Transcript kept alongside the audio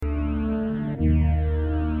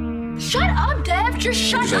Shut up, Dev. Just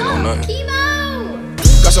shut This ain't up. on nothing. Chemo.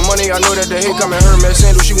 Got some money, I know that the hate coming. Hermes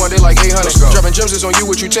sandals, she want it like 800. Dropping gems is on you,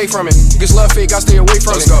 what you take from it. Gets love fake, I stay away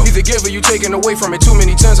from it. Either give or you taking away from it. Too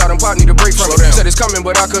many tens, I done pop, need a break from it. Said it's coming,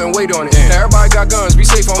 but I couldn't wait on it. Now everybody got guns, be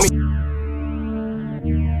safe on me.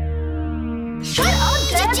 Shut up,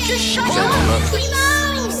 Dev. Just shut up. Chemo.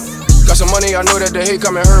 Got some money, I know that the hate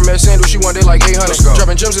coming. Hermes sandals, she want it like 800.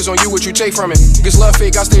 Dropping gems is on you, what you take from it. Gets love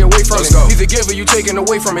fake, I stay away from it. Either give or you taking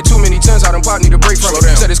away from it. Too many tens, I done pop, need a break from it.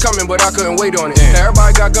 Said it's coming, but I couldn't wait on it. Now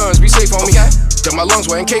everybody got guns, be safe on me. Got my lungs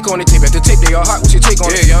wetting cake on it. Tape at the tape, they all hot, what's your take on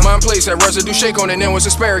it? Mine place, that residue shake on it. Then was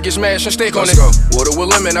asparagus, mash and steak on it. Water with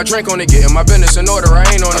lemon, I drink on it. Getting my business in order, I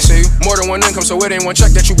ain't on it. More than one income, so it ain't one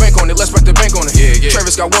check that you bank on it. Let's bet the bank on it.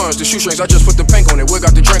 Travis got ones, the shoestrings, I just put the pink on it. Wood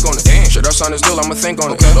got the drink on it. Should I sign this deal, I'ma think on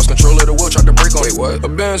it. Lost control of the wheel, tried to break on it. A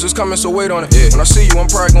Benz is coming, so wait on it. When I see you, I'm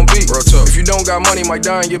probably gon' beat. If you don't got money, might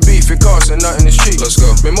die in your beef. It costs and nothing is cheap. Let's go.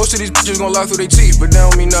 Man, most of these bitches gon' lie through their teeth, but they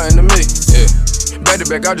don't mean nothing to me. Back to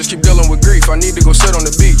back, I just keep dealing with grief. I need to go sit on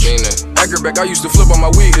the beach. Back, I used to flip on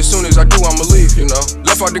my weed. As soon as I do, I'ma leave, you know.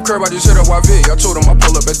 Left out the curb, I just hit up YV. I told them I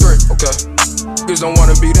pull up at 3. Okay. Niggas don't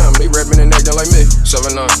wanna be them. They rapping and acting like me.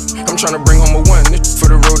 7-9. I'm tryna bring home a win. This for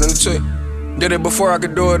the road and the T. Did it before I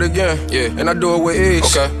could do it again. And I do it with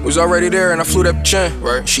ease. Was already there and I flew that chin.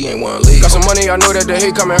 She ain't wanna leave. Got some money, I know that the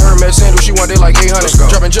hate coming. Hermes sandals, she want it like 800.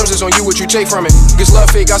 Dropping gems is on you, what you take from it. Gets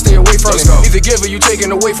love fake, I stay away from it. Either give or you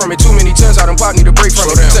taking away from it. Too many tens, I done pop, need a break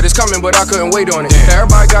from it. Said it's coming, but I couldn't wait on it. Now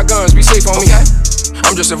everybody got guns, be safe on me.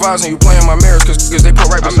 I'm just advising you playing my marriage, cause they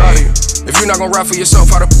put right beside you. If you're not gon' ride for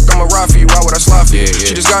yourself, how the f*** I'ma ride for you? Why would I slide for you?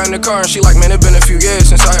 She just got in the car and she like, man, it been a few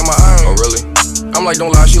years since I had my iron. Oh, really? I'm like,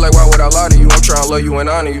 don't lie, she like, why would I lie to you? I'm tryna love you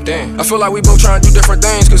and honor you, damn. I feel like we both tryna do different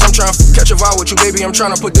things, cause I'm tryna catch a vibe with you, baby. I'm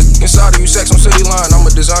tryna put this inside of you, sex on city line,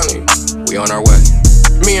 I'ma design you. We on our way.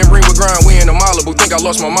 Me and Bree would grind, we in the Malibu. Think I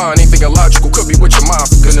lost my mind, ain't thinking logical. Could be with your mom.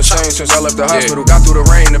 Couldn't change since I left the hospital. Got through the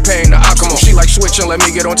rain, the pain, the obstacle. She like switching, let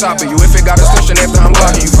me get on top of you. If it got extension after I'm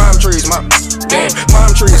blocking you. Palm trees, my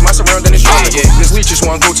surrounding the shore. This leech just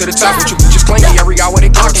wanna go to the top with you. Just clingy every hour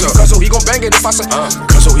they clocking you. Cause so he gon' bang it if I say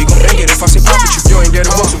Cause so he gon' bang it if I say pop with you. You ain't dead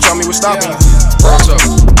to book, so tell me what's stopping you.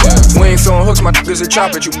 We ain't throwing hooks, my niggas that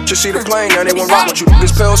chop at you. Just see the plane, now they won't rock with you.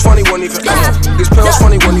 This pill's funny, won't even This pill's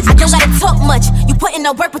funny, won't even I don't gotta talk much. You put in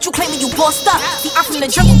the work, but you claiming you bossed up. See, I'm from the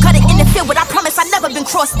jungle, cut it in the field, but I promise I never been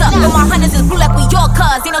crossed up. And my hunters is blue like we your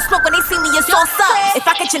cuz. Ain't no smoke when they see me, it's all up. If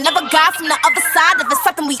I catch another guy from the other side, if it's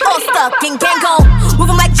something we all stuck. Gang go,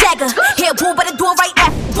 moving like Jagger. Here, boom, better do it right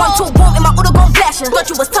after. 1, 2, boom, and my Udo gon' flash ya. Thought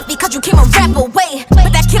you was tough because you came a rapper. Wait,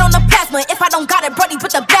 put that kid on the plasma. If I don't got it, brody,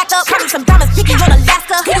 put the back up. Carry some diamonds, picky on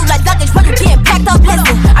Alaska. Hit you like luggage when you getting packed up.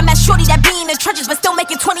 Listen, I'm that shorty that be in the trenches, but still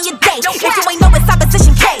making 20 a day. If you ain't know it's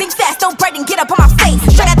opposition K, think fast, don't break and get up on my face.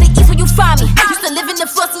 Straight out the east where you find me. Used to live in the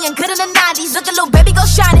flossy and good in the 90s. Look a little baby go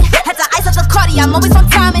shining. Had to ice up the Cardi, I'm always on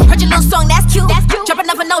timing. Heard your little song, that's cute. Jumping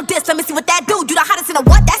up and no diss, let me see what that do. You the hottest in the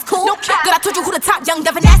what? That's cool. Good, I told you who the top, young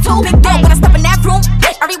Devin, that's too. Big dog when I step in that room.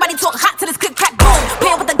 Everybody talk hot to this click crack boom.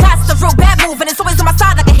 Playing with the guys, it's a real bad move, and it's always on my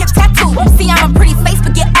side like a hip tattoo. See, I'm a pretty face,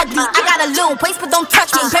 but get ugly. I got a little waist, but don't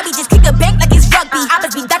touch me. Baby, just kick a bank like it's rugby. I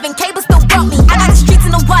must be Devin K, but still bump me. I got the streets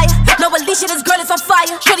in the wire. No Alicia, this girl is on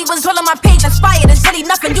fire. Shorty was rolling my page, inspired. There's really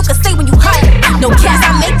nothing you can say when you hire. No cash,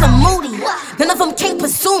 I make them moody. None of them can't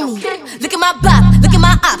pursue me. Look at my block, look at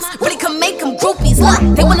my ops. Really can make them groupies. Look,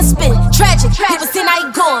 they wanna spin, tragic. People say I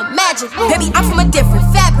ain't going, magic. Baby, I'm from a different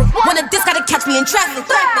fabric. Wanna diss, gotta catch me in traffic.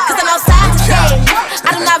 Cause I'm outside today. I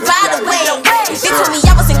do not ride away. They told me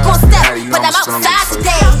I wasn't gon' step, but I'm outside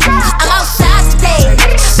today. I'm outside today.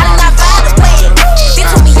 I do not ride away. They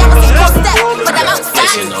told me I wasn't gon' step, but I'm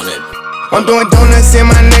outside today. I'm doing donuts in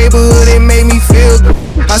my neighborhood, it made me feel good.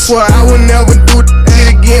 I swear I would never do it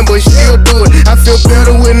again, but still do it. I feel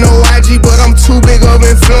better with no IG, but I'm too big of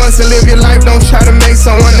influence to live your life. Don't try to make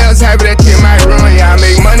someone else happy, that shit might ruin ya. I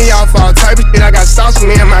make money off all type of shit. I got sauce for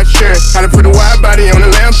me in my chair. Gotta put a wide body on the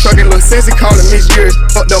lamb truck, it look sexy, calling me serious.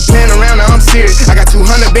 Fucked up playing around, now I'm serious. I got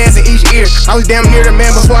 200 bands in each ear. I was damn near the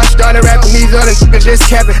man before I started rapping. These other niggas just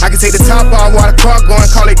capping. I can take the top off while the car going,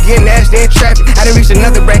 call it getting nasty in traffic. I done reached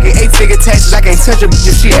another bracket, 8-figure taxes. I can't touch a bitch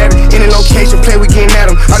if she have it. Any location, play, we getting at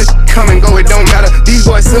them. All this come and go, it don't matter. These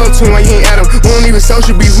boys sell to when you ain't at them. We don't even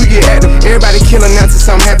social beef, we get at them. Everybody killing now till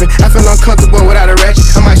something happen. I feel uncomfortable without a ratchet.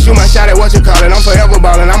 I might shoot my shot at what you call it. I'm forever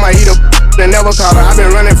ballin'. I might eat a and never call her. I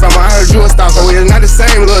been running from her. I heard you a stalker. It's not the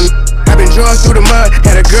same little. I been drugged through the mud,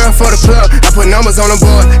 had a girl for the plug. I put numbers on the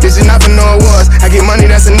board, this is not for no awards. I get money,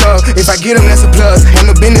 that's enough. If I get them, that's a plus.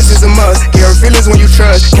 Handle business is a must. Get her feelings when you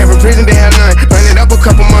trust. Came from prison, they had none. Run it up a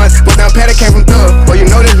couple months. But down Patty came from thug. Well, you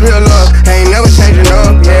know this real love. I ain't never changing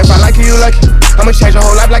up. Yeah, if I like you, you like you. I'ma change your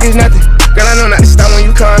whole life like like it's nothing. Girl, I know not to stop when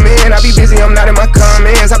you come in. I be busy, I'm not in my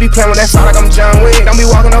comments. I be playing with that sound like I'm John Wick. Don't be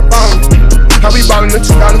walking up on me. I be ballin' the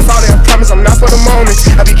 2040, I promise I'm not for the moment.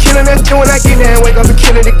 I be killing that shit when I get there and wake up and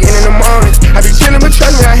kill it again in the morning. I be chillin', but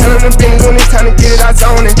trust me, I handle them things when it's time to get it, I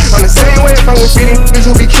zone it. On the same way if I'm with 50 bitches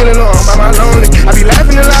who be killing her, I'm by my lonely. I be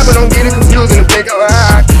laughing a lot, but don't get it confused in the blink of an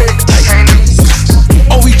eye. I click, I can't do.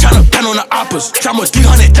 Oh, we tryna bend on the oppas. Drama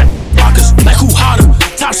 300 rockers, like who hotter?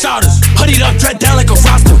 Top shotters, hoodied up, dread down like a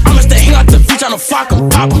roster. I'ma stay hang out the V tryna fuck 'em,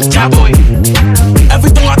 pop 'em, chop 'em.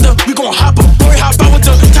 Everything out there, we gon' hop 'em. Boy, hop out with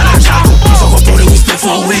the tryna chop 'em. So go bro, we spit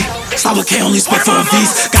for a week. Slava K only spit for a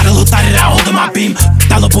V's. Got a little thought that I hold in my beam.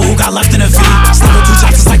 Dollar bull who got left in a V. Slava 2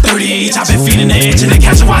 chops is like 30 each. I been feeding the itch and they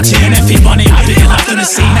catch a watch here and then feed money. I been left in the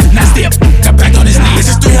scene. Nasty up, got back on his knees. This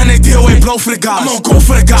is 300 DOA, blow for the gods. I'm gon' go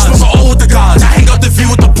for the gods. Smoke an O with the gods. I hang out the V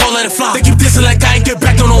with the pole, let it fly. They keep dissing like I ain't get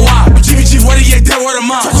back, don't know why. GBG, what are you dead, word of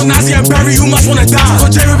mine? Talk on Nazi and Barry, you must wanna die. Talk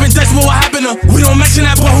on J-Rip and Dex, what happened to? We don't mention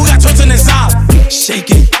that boy who got choked in his eye. Shake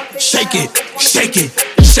it, shake it, shake it,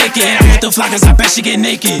 shake it. I'm with the flockers, I bet she get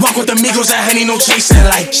naked. Walk with the Migos and Henny, no chasing.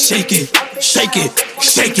 Like shake it, shake it,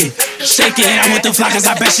 shake it, shake it. I'm with the flockers,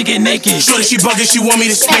 I bet she get naked. Shorty, she bugging, she want me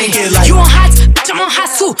to spank it. Like you on hot, I'm on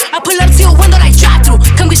hot too. I pull up to your window like drive through.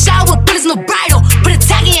 Come get shower with bullets, no bridle. Put a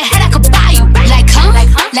tag in your head, I could buy you. Like huh?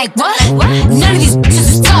 Like what? None of these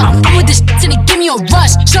bitches is tough. I'm with this shit and they give me a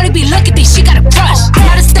rush. Shorty be looking, think she got a crush. I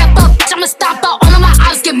gotta step up, I'ma stop out. All of my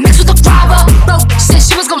eyes get mixed with the robber. Bro, said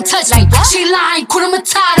she was gon' touch like she lying, Kuna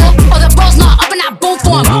Matata. All the bros not up and I boom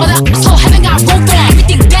for him. All the so heaven got room for that.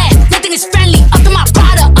 Everything dead, nothing is friendly. Up in my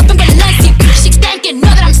Prada, up in Balenci. She thinking, know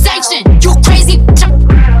that I'm sanctioned. You crazy,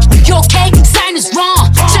 you okay? Sign is wrong.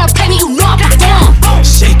 Try to play me, you know I perform.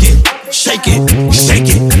 shake it, shake it, shake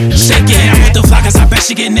it, shake it. I'm with the flockers, I bet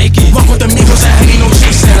she get naked. Walk with the Migos and Henny, no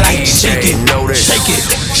chasing. Like shake it, shake it,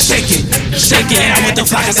 shake it, shake it. I'm with the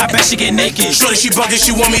flockers, I bet she get naked. Shorty, she bugging,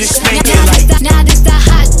 she want me to spank it. Like now this the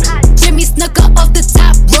hot. Jimmy Snooker off the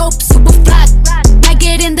top rope, super flat. I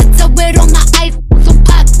get in the tub with all my eyes so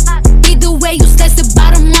pop. Either way, you slice the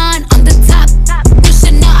bottom line on the top. You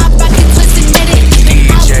should know I rock it, twist and get it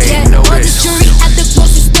even out. Yeah, all the jury at the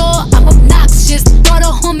grocery store, I'm obnoxious. Brought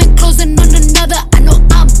a home and closing on another. I know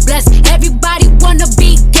I'm blessed. Everybody wanna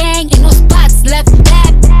be gang, ain't no spots left.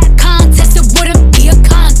 That contest, it wouldn't be a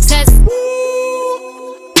contest.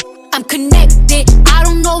 I'm connected. I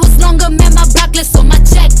don't know what's longer, man. My block list on my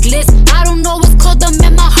checklist. I don't know what's colder,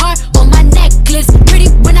 man. My heart on my necklace. Pretty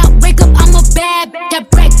when I wake up, I'm a bad. That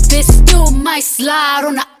breakfast still might slide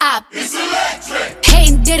on the op. It's electric.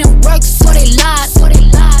 Hating didn't work, so they lied.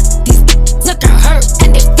 These looking hurt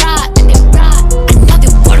and they fried. I know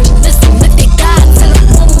they wouldn't listen if they died. Tell them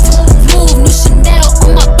move. New Chanel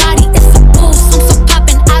on my body, it's a boost. I'm so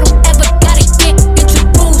poppin', I don't ever gotta get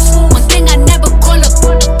introduced. One thing I never call up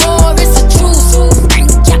for is a truce.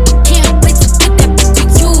 Yeah, I can't wait to get that bitch to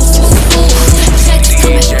use. Checks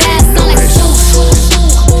coming fast, sound like Zeus.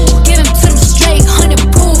 Give him to them straight, 100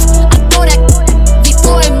 proof. I know that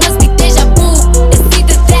before, it must be deja vu. It's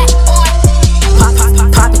either that or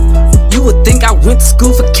Pop it. You would think I went to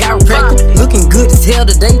school for chiropractic. Looking good as hell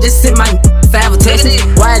today, just sent my 5 attachments.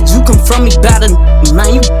 Why'd you come from me about a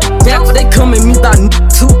man? You after they come at me about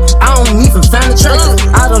too. I don't even find the traces.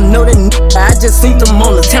 I don't know that I just seen them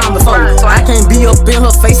on the town before. I can't be up in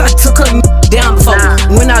her face, I took her down before.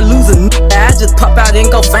 When I lose a I just pop out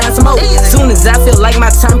and go find some more. Soon as I feel like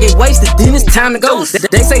my time get wasted, then it's time to go.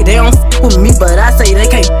 They say they don't f with me, but I say they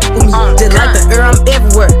can't f with me. Just like the air, I'm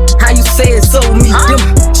everywhere. How you say it so with me? Them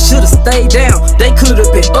should've stayed down. They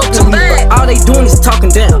could've been up to me, but all they doing is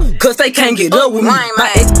talking down. Cause they can't get up with me.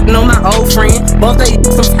 My ex know my old friend, both they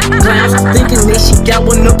some clowns. Thinking that she got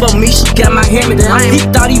one up on me, she got my hand down. He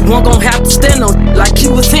thought he wasn't gon' have to stand on like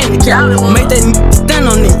he was handicapped. Made that stand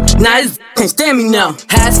on it. Now this can't stand me now.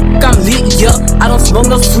 High as I'm lit, yup. I don't smoke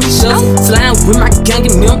no sweet shots. Slime with my gang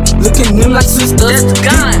and them, looking them like sisters.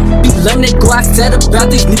 Be letting it go outside about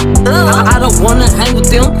these niggas. I don't wanna hang with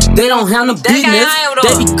them, they don't have no business.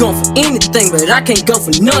 They be going for anything, but I can't go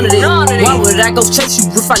for none of that. Why would I go chase you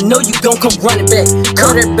if I know you gon' come running back?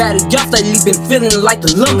 Cut everybody off, they been feeling like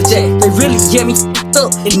the lumberjack. They really get me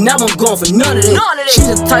up, and now I'm going for none of that. She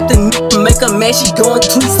the type to make her mad, she going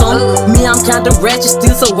tweet on. Me, I'm kinda ratchet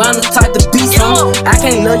still, so I'm the type to be some. I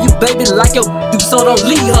can't love you, baby, like your you, so don't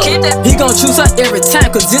leave her. He gon' choose her every time,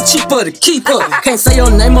 cause it's cheaper to keep her. Can't say your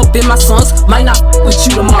name up in my songs, might not with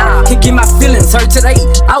you tomorrow. Can't get my feelings hurt today,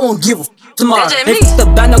 I won't give a tomorrow. If it's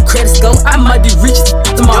about no credit score, I might be rich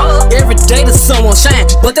tomorrow. Every day the sun won't shine,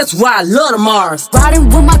 but that's why I love the Mars. Riding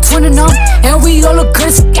with my twin and and we all look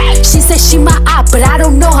good. She said she my eye, but I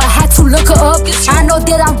don't know her. Had to look her up. I know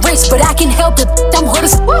that I'm rich. rich, but I can't help it. I'm hood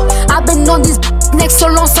as I've been on this next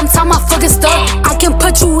so long, sometimes I fucking stuck. I can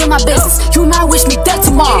put you in my business, you might wish me dead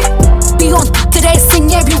tomorrow. Be on today,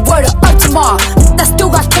 sing every word of up tomorrow. I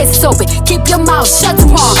still got cases open, keep your mouth shut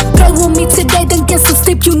tomorrow. Play with me today, then get some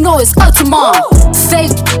sleep, you know it's up tomorrow.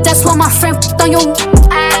 Fake, that's why my friend on your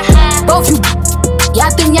both you.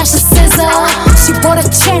 Y'all think y'all should scissor. She bought a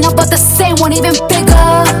chain, I bought the same one, even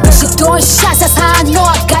bigger. She throwing shots, that's how I know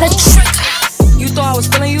I got a trick. You thought I was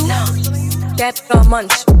feeling you? That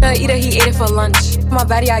munch. Either he ate it for lunch. My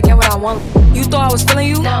body, I get what I want. You thought I was feeling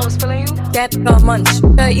you? That munch.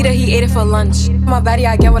 Either he ate it for lunch. My body,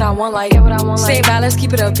 I get what I want. Like, say bad, let's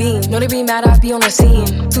keep it a beam. Know they be mad, I be on the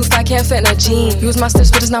scene. Too fat, can't fit in a jean. Use my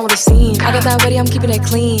steps, but it's not what it's seen. I got that ready, I'm keeping it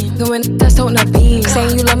clean. Going that's toting a beam.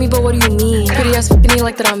 Saying you love me, but what do you mean? Pretty ass fucking me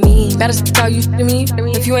like that I mean. Bad as how you to me.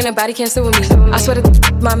 If you ain't a baddie, can't sit with me. I swear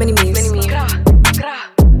to my mini-me's.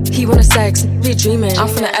 He wanna sex, be dreaming. I'm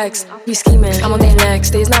from the X, be scheming. I'm on their necks,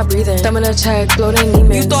 they's not breathing. Thumb in a check, blow their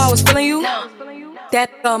demons. You thought I was feeling you? That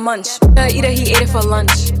munch. Either he ate it for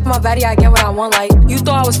lunch. My body, I get what I want. Like, you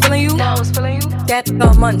thought I was feeling you? That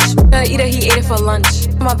munch. Either he ate it for lunch.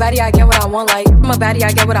 My body, I get what I want. Like, my body,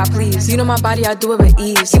 I get what I please. You know my body, I do it with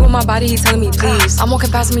ease. He want my body, he telling me please. I'm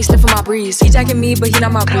walking past me, sniffing my breeze. He jacking me, but he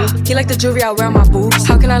not my boo. He like the jewelry I wear on my boobs.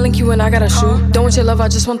 How can I link you when I got a shoe? Don't want your love, I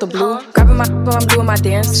just want the blue. Grabbing my while I'm doing my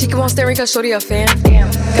dance. She keep on staring cause shorty a fan.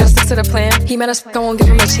 Gotta stick to the plan. He mad as I won't give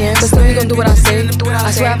him a chance. But still he gon' do what I say.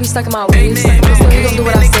 I swear I be stuck in my ways. But still he gon' do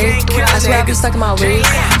what I say. I swear I be stuck in my ways.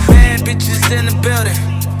 Bad bitches in the building.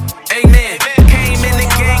 Amen. Came in the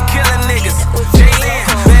game killing niggas. J-Land.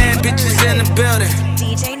 Bad bitches in the building.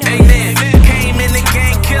 Amen. Came in the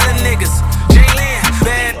game killing niggas. J-Land.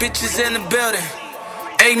 Bad bitches in the building.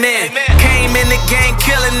 Amen. Came in the game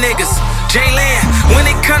killing niggas. J-Land. When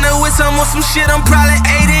it come to with some shit, I'm probably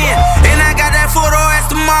 8 in. And I got that photo ass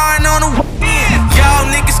tomorrow and on the weekend. Y'all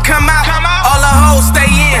niggas come out, all the hoes stay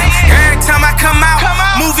in. Every time I come out,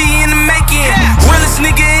 movie in the making. Realest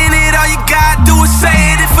nigga in it, all you gotta do is say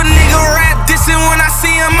it. If a nigga rap dissing when I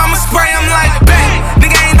see him, I'ma spray him like bang.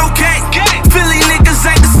 Nigga ain't no gang. Philly niggas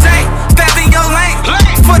ain't the same. Step in your lane.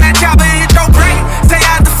 For that chopper hit your brain. Stay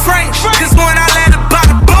out the frame. Cause when I let it by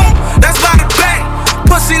the boom, that's by the bang.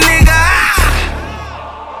 Pussy nigga,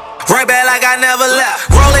 right back like I never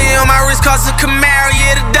left. Rolling on my wrist cost a Camaro,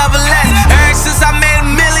 yeah, the double S. Ever since I made a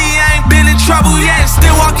million, I ain't been in trouble yet.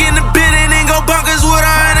 Still walk in the building and go bunkers with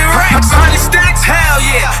 100 racks. 100 stacks, hell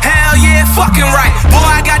yeah, fucking right. Boy,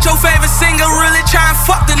 I got your favorite singer, really trying to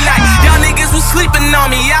fuck tonight. Y'all niggas was sleeping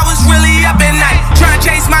on me, I was really up at night. Trying to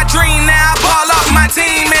chase my dream, now I ball off my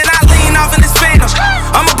team and I lean off in this phantom.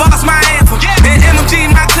 I'ma boss my anthem, and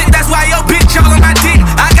MMG my click, that's why your bitch all on my dick.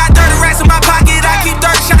 I got 30 racks in my pocket, I keep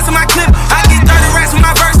 30 shots in my clip. I get 30 racks in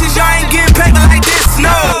my verses, y'all ain't getting paper like this,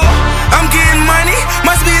 no. I'm getting money,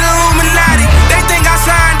 must be the Illuminati. They think I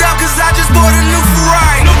signed up cause I just bought a new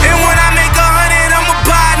Ferrari. And when I make 100, I'ma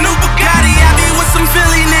buy a new Bugatti. I be with some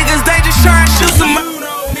Philly niggas, they just try and shoot some. You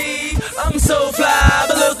know me, I'm so fly,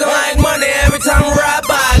 but looking like money every time I ride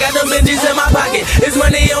by. Got them Benjis in my pocket, it's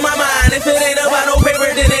money on my mind. If it ain't about no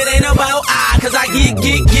paper, then it ain't about I. Cause I get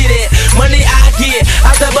it, money I get.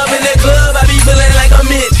 I step up in the club, I be feeling like a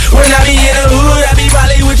Mitch. When I be in the hood, I be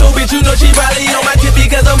probably with your bitch. You know she probably on my tip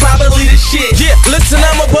because I'm probably the shit. Yeah, listen,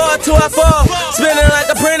 I'm a ball till I fall. Spinning like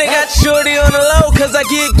a printer, got shorty on the low. Cause I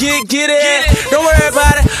get it. Don't worry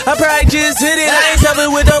about it, I probably just hit it. I ain't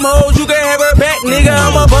stopping with them hoes, you can have her back, nigga,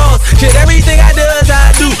 I'm a boss. Shit, everything I does,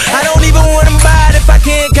 I do. I don't even want to buy it if I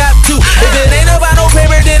can't cop to. If it ain't about no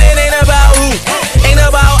paper, then it ain't about who. Ain't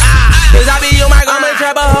about I. Cause I be on my I'm a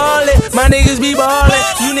trapaholic. My niggas be ballin',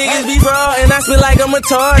 you niggas be fraud, and I spit like I'm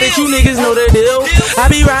retarded. You niggas know the deal.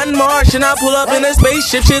 I be riding March and I pull up in a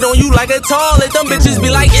spaceship. Shit on you like a toilet. Them bitches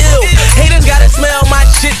be like, ew. Haters gotta smell my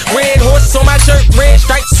shit. Red horse on my shirt, red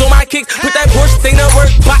stripes on my kick. Put that Porsche thing to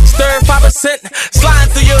work, box stir 5%.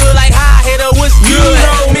 Sliding through your hood like high hitter, what's good? You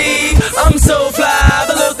know me, I'm so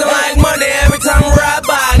fly, but looking like money every time I ride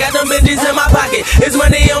by. Got them bitches in my pocket, it's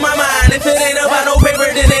money on my mind. If it ain't about no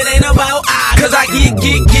paper, then it ain't about I. Cause I get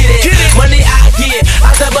it. Money I get.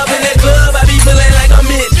 I step up in the club, I be feeling like a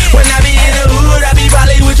Mitch. When I be in the hood, I be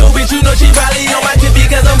probably with your bitch. You know she probably on my tip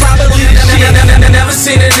because I'm probably the shit. Never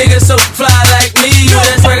seen a nigga so fly like me. You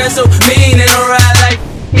that swagger so mean and don't ride like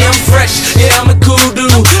me. I'm fresh, yeah, I'm a cool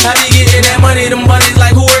dude. I be getting that money, them buddies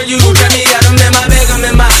like who are you? Tell me out, I'm in my bag, I'm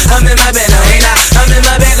in my bed, no ain't I? I'm in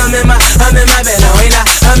my bag, I'm in my bed, no ain't I?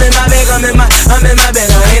 I'm in my bag, I'm in my bed,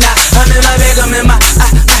 no ain't I? I'm in my bag, I'm in my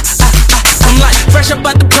I'm like fresh up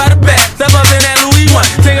out the powder bag, step up in that Louis one,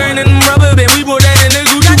 take her in them rubber band, we bought that in the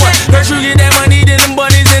Gucci one. First you get that money, then them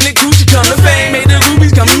bunnies in the Gucci come. The fame made the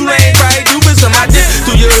groupies come, you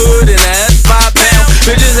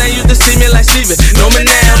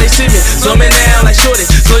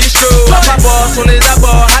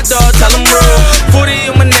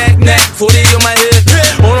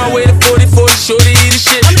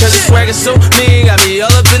so mean, got me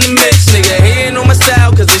all up in the mix, nigga. Hating on my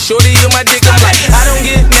style, cause it's shorty on my dick. I'm like, I don't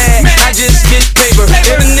get mad, I just get paper.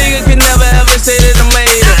 If a nigga can never ever say that I'm a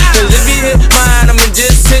hater, cause if he hit mine, I'ma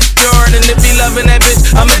just hit yours. And if he loving that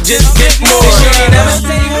bitch, I'ma just get more. She ain't never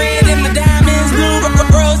say red in my diamonds, blue.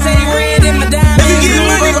 Rose say red in my diamonds. If you get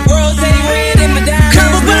money, rose say red in my diamonds.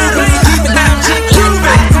 Couple bottles, keep it down, chick, prove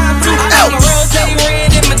it. Rose say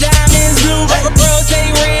red in my diamonds, blue. Rose say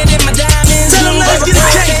red in my diamonds. Tell him let's get it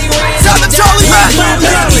cake. Tell him Charlie back.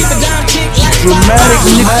 Dramatic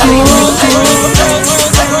Nicole.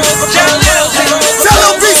 Tell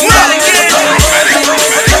him Beast Mad.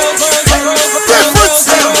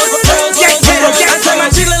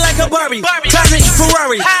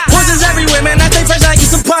 Ferrari, horses everywhere, man. I stay fresh like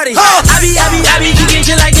it's a party. I be kicking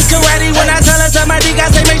shit like it's karate. When I tell her suck my dick,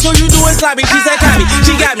 I say make sure you do it sloppy. She said copy,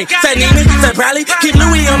 she got me. Said need me, said probably. Keep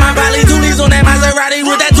Louis on my body, Doolies on that Maserati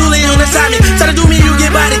with that Dooley on the side me. Try to do me, you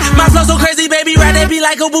get body. My flow so crazy, baby, ride that be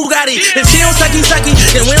like a Bugatti. If she don't sucky,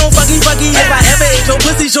 then we don't fucky. If I ever ate your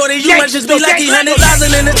pussy shorty, you must just be lucky. 100,000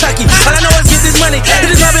 in the tucky. All I know is get this money.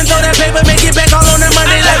 Hit the club and throw that paper, make it back all on that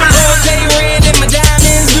Monday. Like my rose say red and my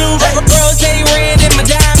diamonds blue. Rose say red and my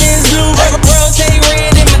diamonds blue. Rose say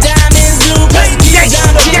red and my diamonds blue.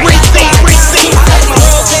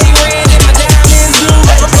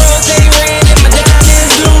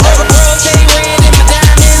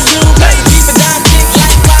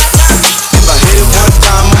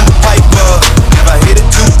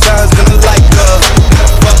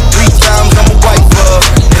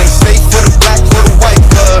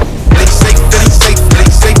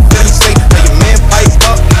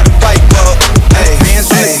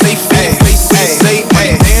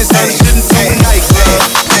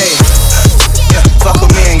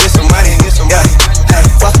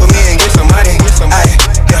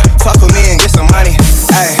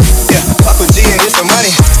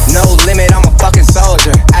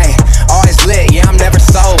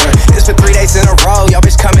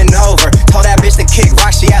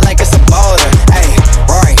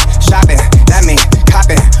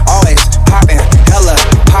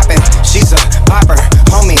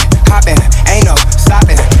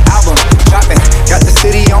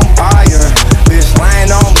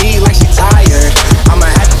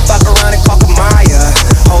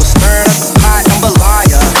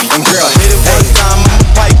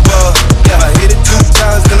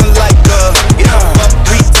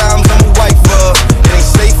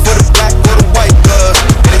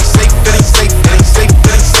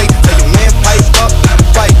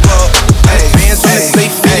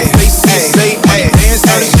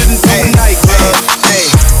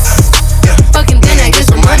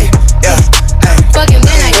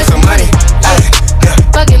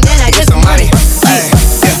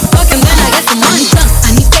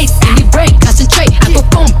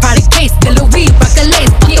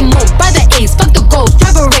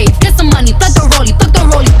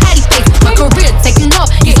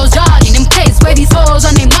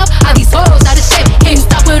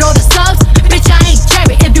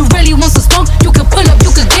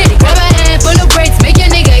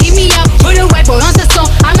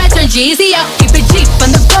 Jeezy out, keep it G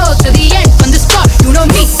from the go to the end, from the start. You know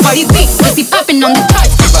me, party beat, pussy popping on the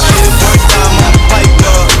charts. If I hit it one time, I'ma pipe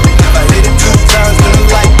up. If I hit it 2 times, then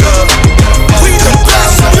I like up. We the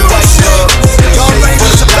best music. Y'all ready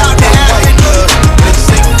for what's about to happen? They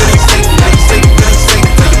say,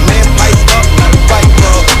 your man pipe up, pipe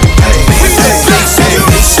up. We the best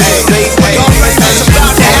music. Y'all ready for what's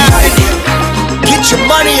about to happen? Get your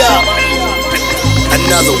money up.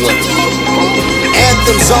 Another one.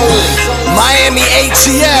 Anthems only. Miami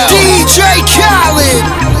ATL. DJ Khaled.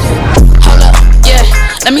 Hold up, yeah,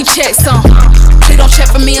 let me check some. Please don't check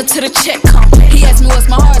for me until the check come. He asked me what's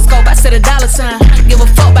my horoscope, I said $. Give a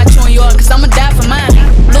fuck about you and yours, cause I'ma die for mine.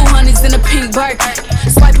 Blue honeys in a pink Birkin.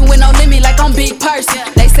 Swiping with no limit like I'm big person.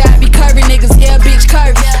 They say I be curvy, niggas, yeah, bitch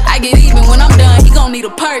curvy. I get even when I'm done, he gon' need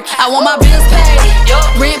a perk. I want my bills paid,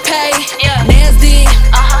 rent paid, nails did,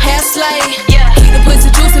 hair slayed. Keep the pussy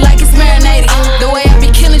juicy like it's marinated. The way I be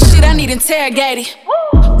killing shit, I need interrogated.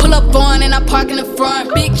 Pull up on and I park in the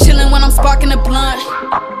front. Big chillin' when I'm sparking the blunt.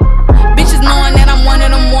 Bitches knowing that I'm one of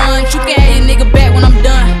them ones. You can have your nigga back when I'm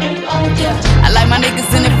done. I like my niggas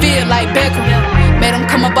in the field like Beckham. Made him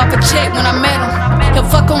come up off a check when I met him. He'll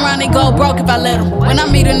fuck around and go broke if I let him. When I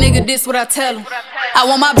meet a nigga, this what I tell him. I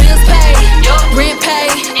want my bills paid, rent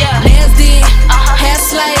paid, nails did, hair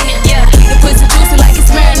slayed. Keep the pussy juicy like it's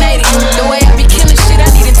marinated. The way I be killing shit, I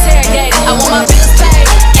need interrogated. I want my bills paid,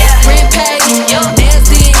 rent paid, nails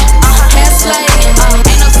did, hair slayed.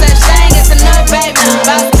 Ain't no such thing as a nut, baby.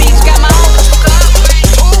 Boss bitch got my own.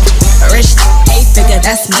 Rich 8 figure,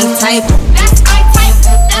 that's my type. That's my type.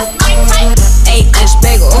 That's my type. 8-inch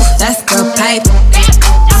bagel, that's the pipe.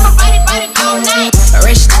 I'ma ride it all night.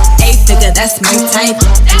 Rich 8-figure, that's my type.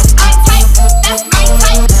 That's my type. That's my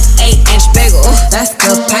type. 8-inch bagel, that's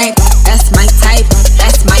the pipe. That's my type.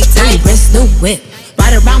 That's my type. Wrist, new whip,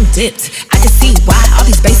 right around dipped. I can see why all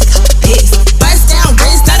these basic pissed. Bust down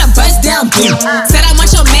wrist, not a bust down bitch. Said I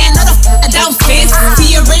want your man, not a don't fit.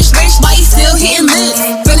 See you rich, why you still hitting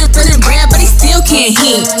lips? Feeling rare, but he still can't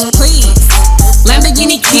hit. Please,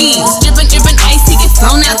 Lamborghini keys, drippin' ice, he get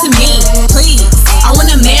flown out to me. Please, I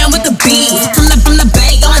want a man with the beats. From the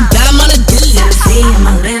bay, going down on the D. See in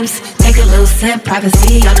my limbs, take a little sip.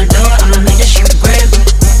 Privacy on the door, I'ma make sure you grip.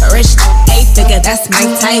 Rich 8-figure, that's my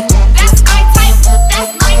type. That's my type.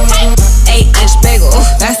 That's my type. 8-inch bagel,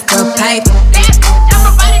 that's the pipe.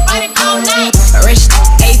 I'ma ride it all night. Rich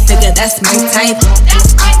 8-figure, that's my type.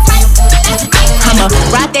 That's my type. That's my type. I'ma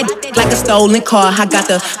ride that like a stolen car. I got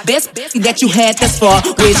the best that you had thus far,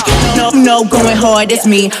 which no going hard, it's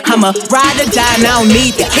me. I'ma ride or die, and I don't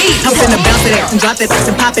need the heat. I'm finna bounce it out and drop that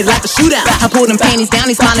and pop it like a shootout. I pull them panties down,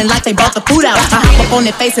 they smiling like they brought the food out. I hop up on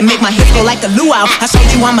their face and make my hips go like a luau. I showed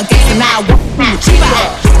you I'm a gangster, now I want you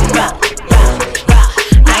out.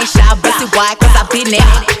 I ain't shy, busted wide, cause I been there.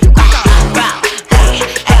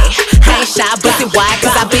 I ain't shy, busted wide,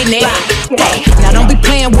 cause I been there. Hey, now don't be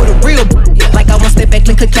playing with a real like I want step back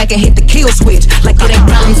and click back and hit the kill switch. Like it ain't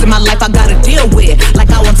problems in my life I gotta deal with.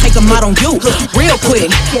 Like I wanna take them out on you real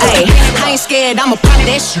quick. Hey, I ain't scared, I'ma pop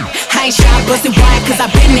that shit. I ain't shy, busted wide, cause I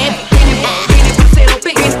been there.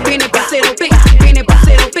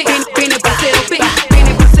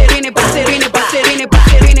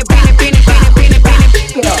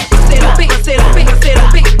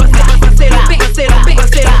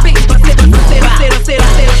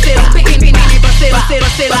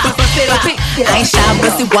 I ain't shy,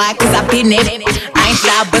 busted wide, cause I been there. I ain't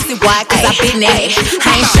shy, busted wide, cause I been there.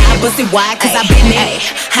 I ain't shy, busted wide, cause I been there.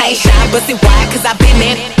 I ain't shy, busted wide, cause I been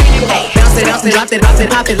there. Bounce it, drop it,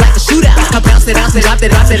 pop it like a shootout. Bounce it, drop it, pop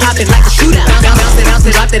it like a shootout. Bounce it, drop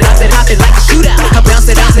it, pop it like a shootout. Bounce it, drop it, pop it like a shootout. Bounce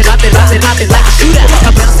it, drop it, bounce it,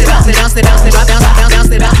 bounce it, bounce it, bounce it,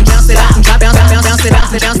 bounce it, bounce it, bounce it, bounce it, bounce it, bounce it,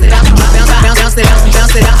 bounce it,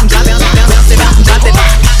 bounce it, bounce it, drop it.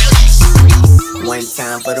 One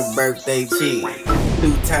time for the birthday cheer,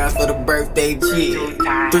 2 times for the birthday cheer,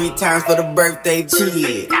 3 times for the birthday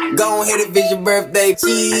cheer. Go ahead and visit your birthday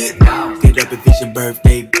cheer. Get up if it's your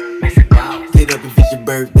birthday. Get up if it's your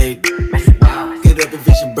birthday. Get up if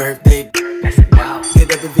it's your birthday.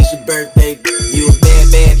 Get up if it's your birthday. You a bad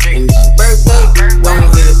and it's your birthday. Go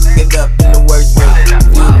ahead, get up in the worst way.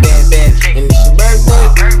 You a bad and it's your birthday.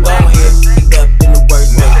 Go ahead, get up in the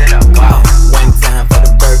worst way. Come on, 1 time for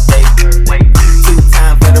the birthday. 2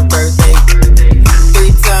 times for the birthday.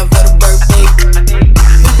 3 times for the birthday.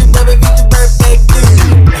 It's your birthday,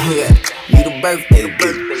 yeah, you the birthday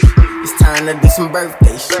dude. It's time to do some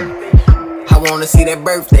birthday shit. I wanna see that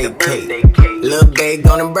birthday cake. Lil' babe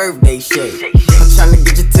on a birthday shake. I'm tryna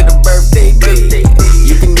get you to the birthday bed.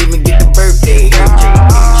 You can even get the birthday cake.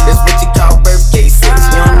 That's what you call birthday sex.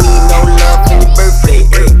 You don't need no love in your birthday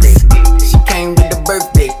eggs. She came with the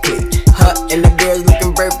birthday clip. Her and the girls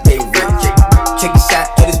looking birthday rich. Take a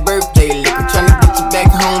shot at his birthday lick. I'm tryna get you back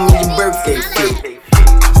home in your birthday fit.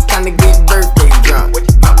 It's time to get birthday drunk.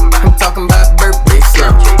 I'm talking about birthday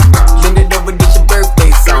slump. Bend it over, get your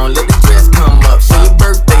birthday song. Let the dress come up, show your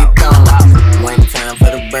birthday thong. 1 time for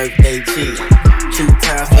the birthday cheer, 2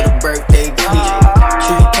 times for the birthday cheer,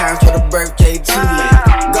 3 times for the birthday cheer.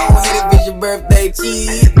 Go ahead and visit your birthday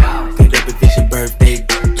cheer. Get up if it's your birthday.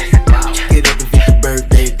 Get up if it's your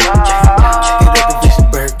birthday. Get up if it's your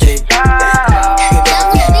birthday.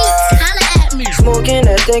 Smoking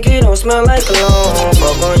that think it don't smell like cologne.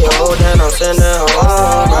 Fuck on your hoe, then I'm sending her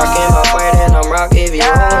home. Rockin' my fight and I'm rockin' you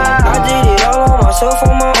home. I did it all on myself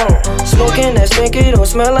on my own. Smoking that stink, it don't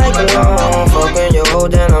smell like cologne. Fuckin' your hoe,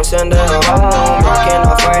 then I'm sending her home. Rockin'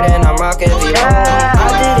 my fight and I'm rockin' you home. I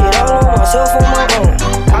did it all on myself on my own.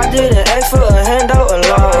 I didn't ask for a handout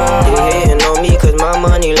alone. They hating on me cause my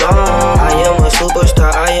money long. I am a superstar,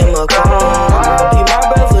 I am a clone. I'll be my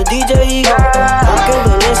brother DJ Ego. Rockin'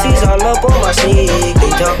 the Lindsay's all up on my sneak. They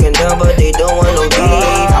talking dumb but they don't want no beef.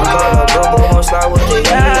 I call a bro, won't slide with the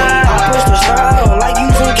heat. I push the shot, I don't like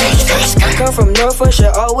using keys. I come from North, I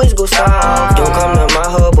should always go south. Don't come to my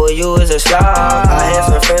hub, boy, you is a slob. I had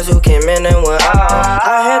some friends who came in and went out.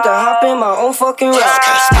 I had to hop in my own fucking route.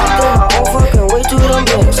 Hopped in my own fucking way to them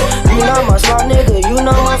bins. You not my smart nigga, you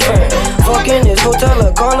not my friend. Fucking this hotel,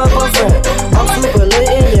 I call up a friend. I'm super lit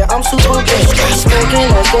in, yeah, I'm super big. Smoking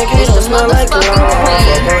and thinking, don't smell like cologne.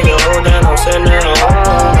 Fuck on your hoe, then I'm sending her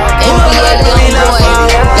home. NBA young boy.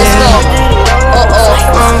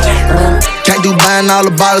 all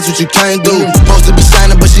the bottles, what you can't do. Supposed to be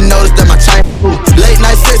shining, but she noticed that my chain. Late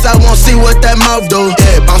night sex, I won't see what that mouth do.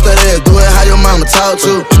 Yeah, bounce that ass, do it how your mama talk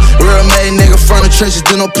to. Real made nigga from the trenches,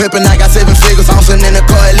 do no pimpin'. I got 7 figures, bouncing in the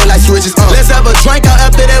car, it look like switches. Let's have a drink out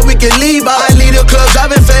after that, we can leave out. I leave the club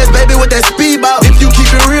driving fast, baby, with that speedboat. If you keep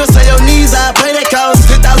it real, say your knees out, pay that cost.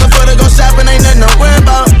 10,000 for to go shopping, ain't nothing to worry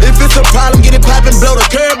about. If it's a problem, get it poppin', blow the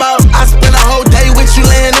curb out. I spend a whole day with you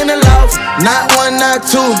laying in the loft. Not one, not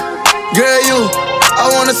two, girl, you. I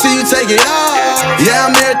wanna see you take it off. Yeah,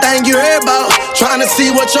 I'm everything you heard about. Tryna see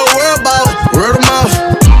what your world about. Word of mouth.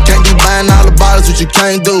 Can't be buying all the bottles, what you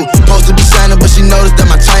can't do. Supposed to be shining, but she noticed that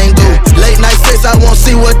my chain do. Late night sex, I won't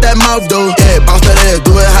see what that mouth do. Yeah, bounce that ass,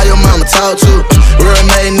 do it how your mama talk to. Real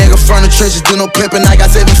made nigga from the trenches, do no pimpin'. I got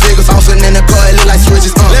 7 figures, bouncing in the car, it look like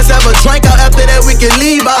switches. Let's have a drink out after that, we can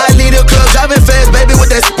leave out. I leave the club driving fast, baby, with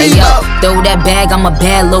that speed out. Throw that bag, I'm a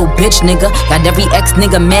bad little bitch, nigga. Got every ex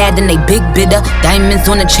nigga mad and they big bidder. Diamonds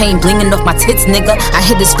on the chain, blingin' off my tits, nigga. I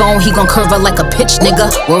hit his phone, he gon' curve her like a pitch,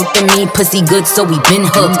 nigga. Word to me, pussy good, so we been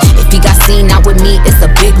hooked. If he got seen out with me, it's a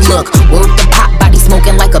big look. Word to pop, body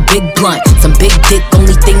smoking like a big blunt. Some big dick,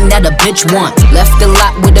 only thing that a bitch want. Left the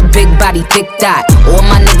lot with a big body, thick dot. All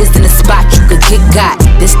my niggas in the spot, you could get got.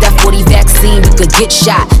 This that 40 vaccine, you could get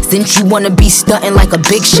shot. Since you wanna be stuntin' like a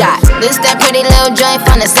big shot. This that pretty little joint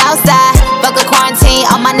from the south side. Fuck a quarantine,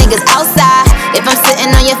 all my niggas outside. If I'm sitting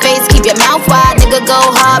on your face, keep your mouth wide. Nigga go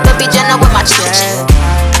hard, but be gentle with my church.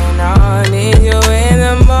 I need you in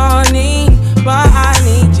the morning, but I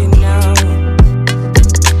need you now.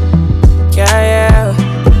 Yeah,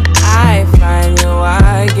 I find you,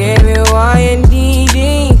 I give you all you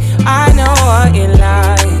needing. I know what you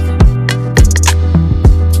like.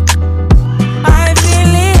 I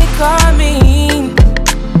feel it coming.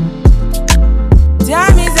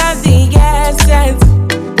 Time is of the essence.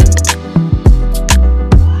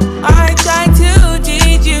 I try to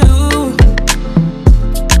teach you,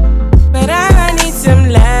 but I need some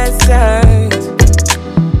lessons.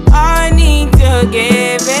 I need to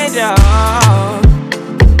give it all.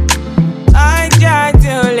 I try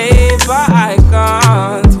to live, but I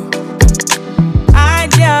can't. I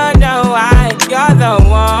don't know why you're the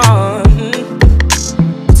one.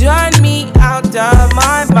 Turn me out of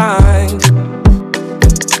my mind.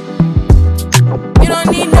 You don't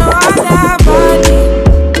need no other body.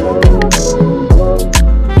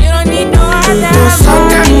 You don't need no other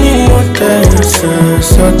body.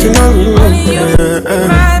 Something only you feel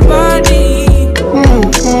my body.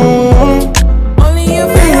 Only you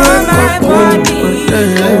feel my body.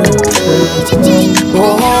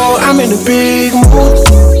 Oh, I'm in a big mood.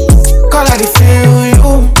 Call I feel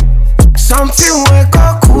you. Something wake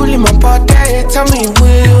up cool in my body. Tell me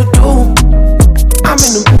what you do. I'm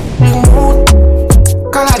in a big mood.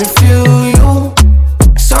 Call I feel you.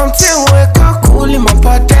 Something wake up cool in my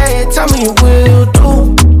body. Tell me what you do.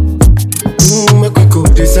 Make we go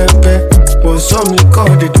December. But some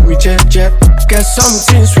liquor they do me jet. Get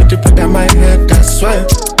something sweet to put on my head, I swear.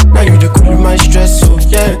 Now you the cool my stress, so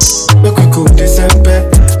yeah. Make we go December.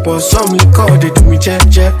 But some liquor they do me jet.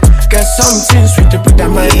 Get something sweet to put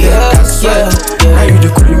on my head, I swear. Now you the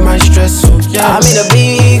cool my stress, so yeah. I'm in a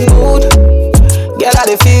big mood. Girl, I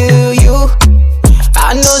dey feel you.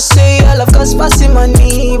 I know say I love cause passing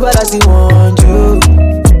money, but I still want you.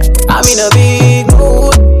 I'm in a big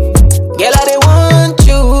mood. Girl, I dey want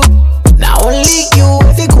you. Now only you,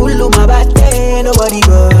 if you cool on my body, nobody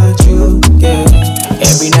but you. Yeah.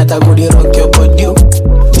 Every night I go dey rock your body.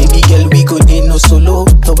 Baby girl, we go dey no solo.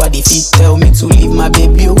 Nobody fit tell me to leave my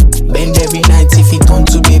baby. Bend every night if it turn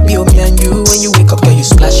to baby. Me and you, when you wake up, girl, you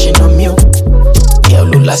splashing on me. Girl,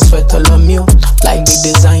 look like sweat all on me. Like big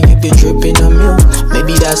design, you be dripping on me.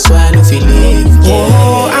 Maybe that's why I don't feel it. Yeah.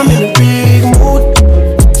 Oh, I'm in a big mood.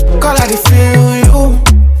 Call I feel you.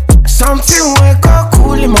 Something wake up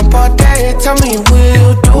cool in my body. Tell me what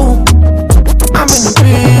you do. I'm in a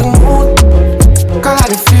big mood. Call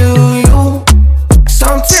I feel you.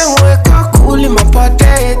 Something wake up cool in my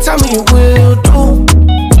body. Tell me what you do.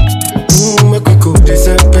 Make we go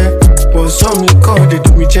December. But some liquor they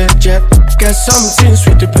do me jet. Get something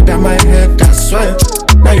sweet to put on my head, I swear.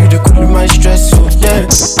 Now you the cool my stress, so yeah.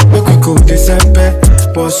 Make we go December.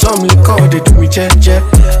 But some liquor they do me jet.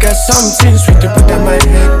 Get something sweet to put on my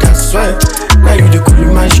head, I swear. Now you the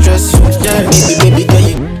cool my stress, so yeah. Baby, girl,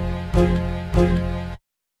 you.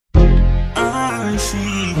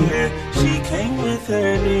 She came with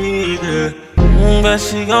her nigga, but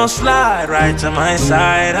she gon' slide right to my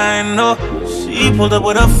side. I know she pulled up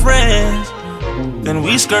with her friends, then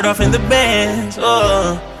we skirt off in the Benz.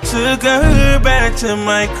 Oh, took her back to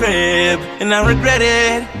my crib, and I regret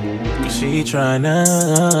it. Cause she tryna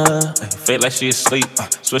fake like she asleep.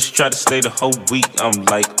 So she tried to stay the whole week. I'm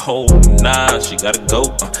like, oh nah, she gotta go.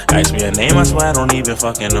 Ask me her name, I swear I don't even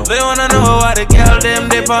fucking know. They wanna know why the girl them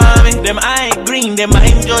dip on me. Them I ain't green, them I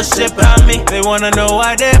ain't just sip on me. They wanna know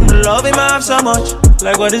why them love him off so much.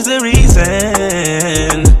 Like what is the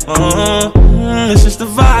reason? It's just the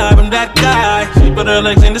vibe, I'm that guy. She put her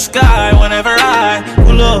legs in the sky whenever I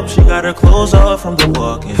pull up. She got her clothes off from the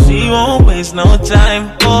walk, and she won't waste no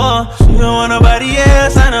time. Oh, she don't want nobody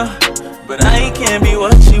else, I know, but I can't be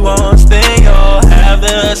what she wants. They all have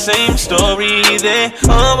the same story. They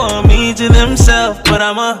all want me to themselves, but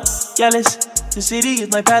I'm a jealous. The city is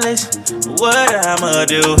my palace. What I'ma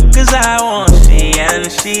do? Cause I want she and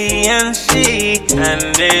she and she,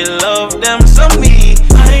 and they love them some me.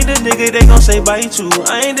 I ain't the nigga they gon' say bye to.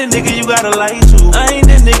 I ain't the nigga you gotta lie to. I ain't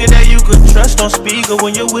the nigga that you could trust on speaker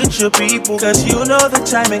when you're with your people. Cause you know the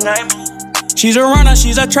timing I'm. She's a runner,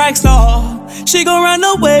 she's a track star. She gon' run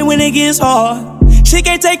away when it gets hard. She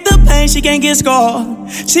can't take the pain, she can't get scarred.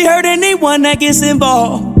 She hurt anyone that gets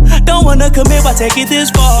involved. Don't wanna commit, why take it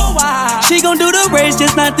this far? She gon' do the race,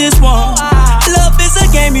 just not this one. Love is a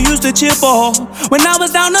game you used to cheer for. When I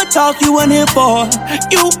was down to talk, you weren't here for.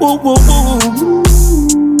 You,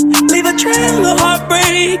 leave a trail of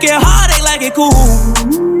heartbreak and heartache like it cool.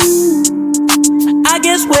 I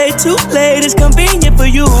guess way too late is convenient for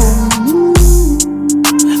you.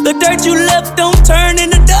 The dirt you left don't turn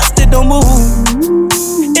into dust, it don't move.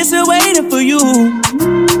 It's still waiting for you.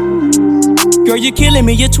 Girl, you're killing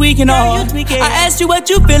me, you're tweaking all. I asked you what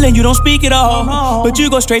you feeling, you don't speak at all. But you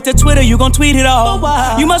go straight to Twitter, you gon' tweet it all.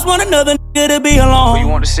 You must want another nigga to be alone. What you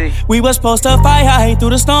want to see? We was supposed to fight high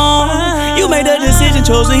through the storm. You made a decision,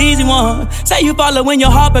 chose the easy one. Say you following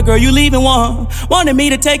your heart, but girl, you leaving one. Wanted me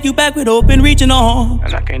to take you back with open reaching on.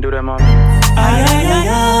 And I can't do that, mama.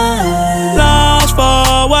 Lost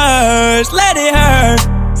for words, let it hurt.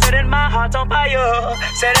 Setting my heart on fire.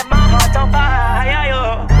 Setting my heart on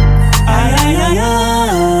fire.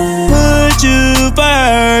 Put you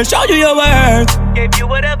first, show you your worth. Gave you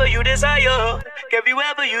whatever you desire. Give you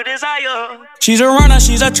whatever you desire. She's a runner,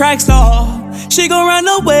 she's a track star. She gon' run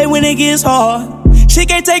away when it gets hard. She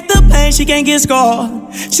can't take the pain, she can't get scarred.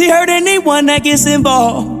 She hurt anyone that gets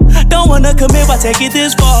involved. Don't wanna commit, why take it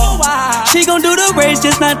this far? She gon' do the race,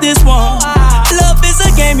 just not this one. Love is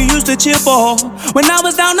a game you used to cheer for. When I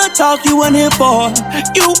was down to talk, you weren't here for.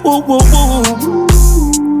 You,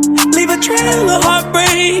 leave a trail of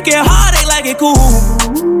heartbreak and heartache like it cool.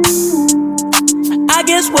 I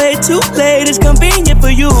guess way too late is convenient for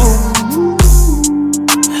you.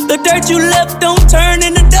 The dirt you left don't turn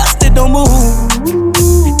into dust, it don't move.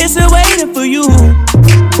 It's still waiting for you.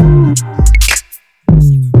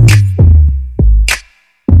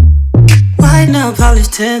 Right now, polish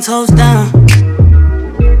 10 toes down.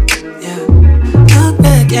 Yeah. Look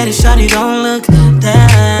back at it, shawty, don't look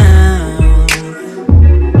down.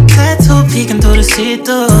 Tattoo peeking through the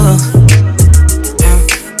see-through.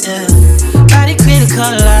 Yeah. Body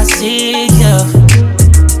critical, I see you.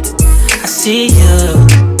 I see you.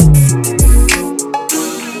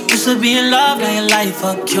 Used to be in love, now your life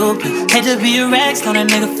a Cupid. Hate to be a Rex, know that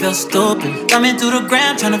nigga feel stupid. Coming through the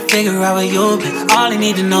gram, tryna figure out where you been. All I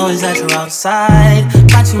need to know is that you're outside.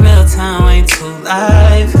 Watching real time, ain't too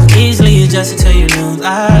live. Easily adjusted to your new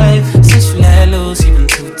life. Since you let loose, you been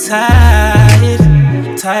too tight.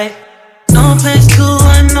 No place to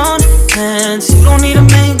unknown plans. You don't need a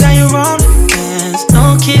man, got your own plans.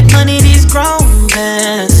 No kid money, these grown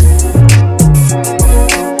bands.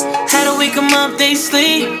 Had to wake them up, they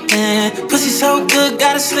sleepin'. Pussy so good,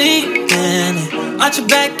 gotta sleep in. Arch your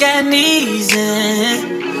back at knees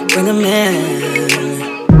and bring them in.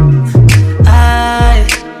 I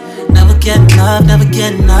never get enough, never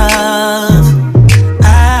get enough.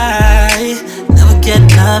 I never get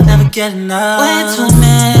enough, never get enough. Way too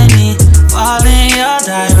many fall in your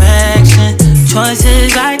direction.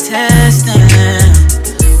 Choices I testing,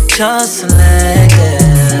 just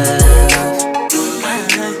selective.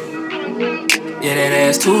 Yeah, that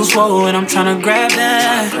ass too swollen, I'm tryna grab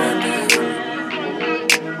that.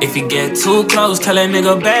 If you get too close, tell that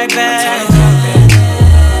nigga back.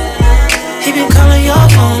 He been calling your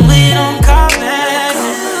phone, we don't call back.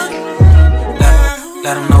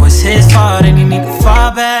 Let him know it's his fault and he need to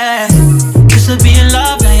fall back. Used to be in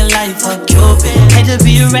love, now your life a Cupid. Hate to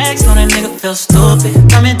be a Rex, know that nigga feel stupid.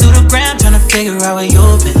 Coming through the gram, tryna figure out where you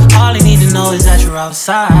been. All he need to know is that you're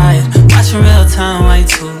outside. Watching real time, way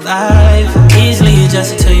too live. Easily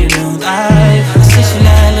adjusted to your new life. Since you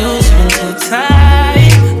let loose, you been too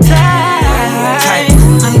tight.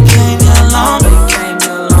 I came here alone.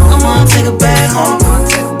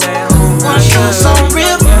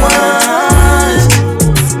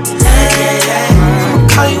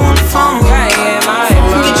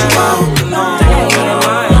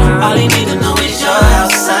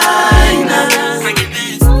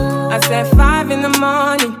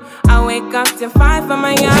 morning. I wake up to 5 for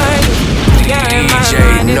my yearning. Yeah, in my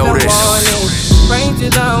mind is a warning. Pray to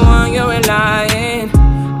the one you're relying.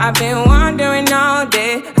 I've been wandering all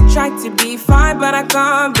day. I tried to be fine, but I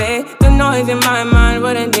can't be. The noise in my mind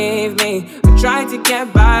wouldn't leave me. I tried to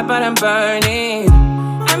get by, but I'm burning.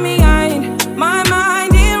 I'm behind my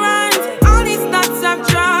mind, it runs. All these thoughts of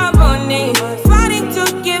trouble me. Fighting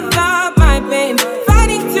to give up my pain.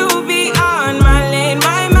 Fighting to be on my lane.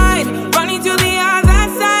 My mind running to the other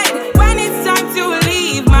side. When it's time to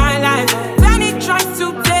leave my life, then it tries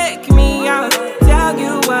to take me out. Tell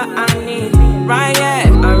you what I need, right? Yeah,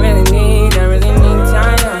 I really need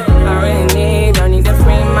time now. I need to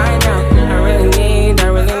free mind now. I really need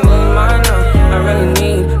mine now.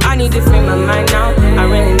 I need to free my mind now. I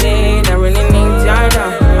really need time now.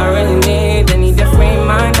 I need to free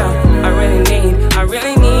mind now. I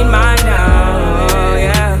really need mine now.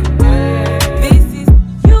 Yeah. This is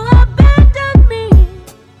you abandoned me.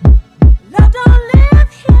 Love don't live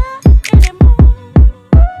here anymore.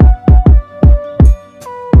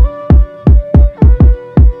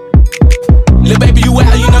 Lil' baby, you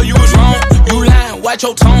out, you know you was wrong. You lying, watch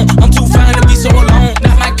your tone. I'm too fine to be so alone.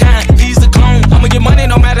 Not my kind, he's the clone. I'ma get money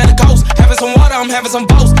no matter the cost. Having some water, I'm having some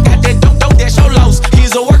boast. Got that dope, that's your lows.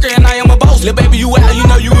 He's a worker and I am a boss. Lil' baby, you out, you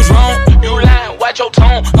know you was wrong. You lying, watch your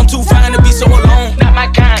tone. I'm too fine to be so alone. Not my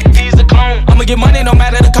kind, he's the clone. I'ma get money no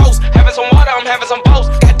matter the cost. Having some water, I'm having some boast.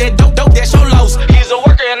 Got that dope, that's your lows. He's a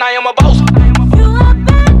worker and I am a boss.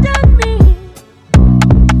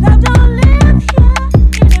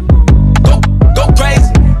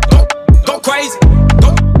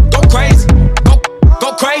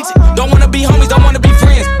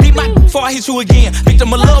 Before I hit you again,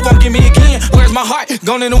 victim of love won't give me again. Where's my heart?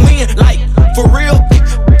 Gone in the wind, like, for real.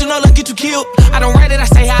 You know, let's get you killed. I don't write it, I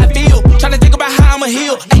say how I feel. Tryna think about how I'ma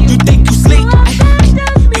heal. You think you slick,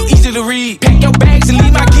 you easy to read. Pack your bags and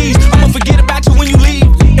leave my keys. I'ma forget about you when you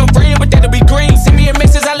leave. Your friend, but that'll be green. Send me a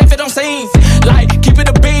message, I left it on scene. Like, keep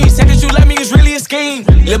it a bean. Said that you love me is really a scheme.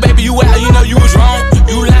 Lil' baby, you out, you know you was wrong.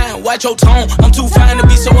 You lying, watch your tone. I'm too fine to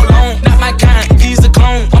be so alone. Not my kind, he's the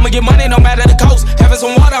clone. I'ma get money no matter the cost. Having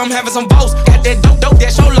some water, I'm having some boast. Got that dope,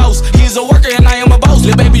 that's your lows. He's a worker and I am a boss.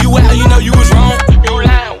 Lil' baby, you out, you know you was wrong. You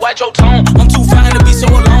lying, watch your tone. I'm too fine to be so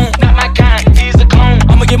alone. Not my kind, he's the clone.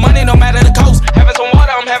 I'ma get money no matter the cost. Having some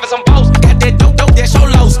water, I'm having some boast. Got that dope, that's your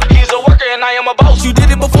lows. He's a worker and I am a boss. You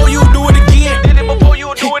did it before, you do it again. Did it before,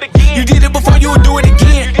 you do it again. You did it before, you do it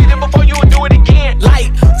again. You did it before, you do it again.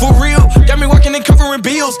 Like, for real, got me working and covering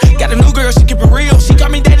bills. Got a new girl, she keep it real. She call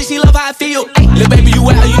me daddy, she love how I feel. Lil' baby, you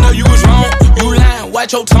out, you know you was wrong. You lying,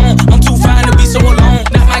 watch your tone. I'm too fine to be so alone.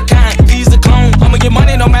 Not my kind, he's the clone. I'ma get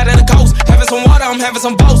money no matter the cost. Having some water, I'm having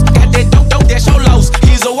some boast. Got that dope, that's your lows.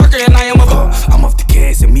 He's a worker and I am a boss. I'm off the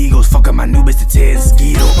Cas Amigos, fucking my new bitch to Tez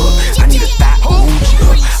Skeeto. I need a thigh,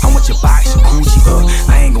 Gucci. I want your box, Gucci.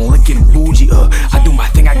 I ain't gon' look at bougie. I do my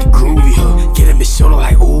thing, I get groovy. Get a bitch shorter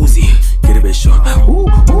like Uzi. Get a bitch shorter.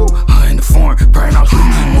 In the form, burn out.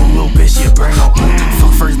 One little bitch, she a burn out.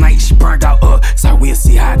 Fuck first night, she burned out. So we'll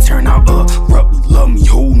see how it turn out. Rub me, love me,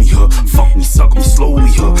 hold me. Fuck me, suck me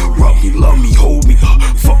slowly. Rub me, love me, hold me.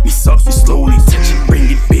 Fuck me, suck me slowly. Touch it, bring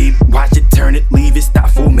it, baby. Watch it, turn it, leave it, stop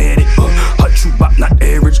formatted. Her true bop, not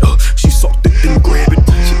average. She soft it, then grab it.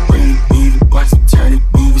 Touch it, bring it, baby. Watch it, turn it,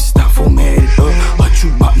 move it, stop formatted. Her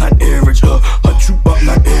true bop, not average. Her true bop,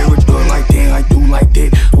 not average. Like that, I do like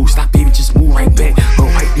that. Oh, stop, baby, just move right back.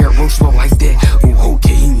 Right there, roll slow like that. Oh,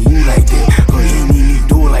 okay, he move like that. You ain't need me to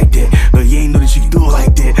do it like that. You ain't know that you can do it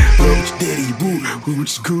like that. What you daddy, you boo.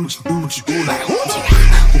 What you do, what you do like.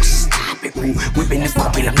 Oh, stop it, ooh. Whipping this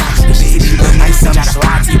puppy, I'm not the baby. I ain't some try to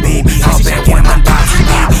lie to you, baby. I'm back in my box,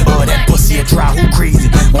 baby. That pussy a dry, who crazy?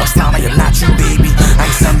 One style, I am not you, baby. I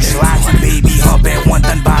ain't some just lie to you, baby. Her back, one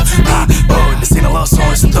done by baby. This ain't a love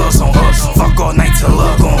song, it's a thug song. Fuck all night till the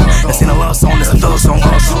love gone. This ain't a love song, it's a thug song.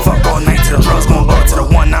 Fuck all night till the drugs gone. To the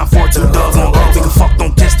 194 to the thugs gone. We can fuck,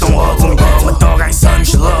 don't kiss, don't hug me. My dog ain't something you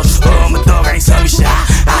should love. My dog ain't something you should.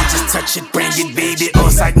 I just touch it, bring it, baby.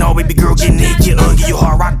 Side no, baby girl, get naked. Give you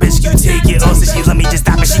hard rock, bitch, you take it. Said she let me just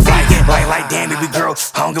stop it, she fly it. Like damn, baby girl.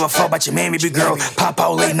 I don't give a fuck about your man, baby girl. Pop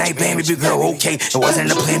out late night, band, baby girl. Okay, it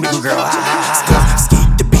wasn't in the plan, baby girl.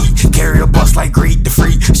 Skeet the beat, carry a bus like great the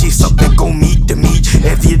freak. She suck that go meet the meat.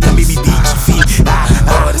 If you done, baby, beat your feet.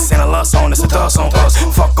 This ain't a love song, it's a thug song.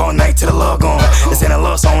 Fuck all night till the love gone. This ain't a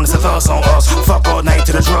love song, it's a thug song. Fuck all night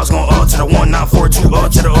till the drugs gone. To the 1942, to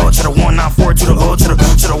the 1942, to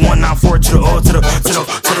the 1942, to the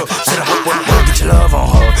get your love on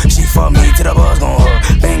her. She fuck me till the buzz gon' her.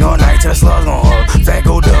 Bang all night till the slugs gon' her. Fat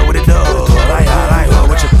go dub with a dub. Like her,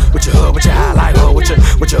 with your hood, with your highlight her. With your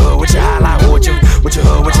hood, with your highlight her. With your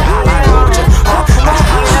hood, with your highlight her. With your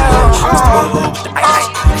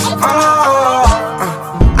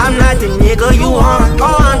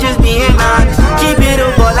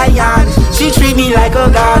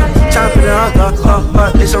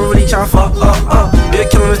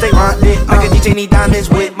Tiffany diamonds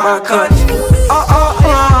with my cuts.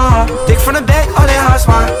 Dick from the back, all that hot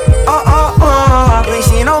spot. You ain't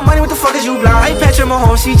seeing no money, what the fuck is you blind? I ain't Patrick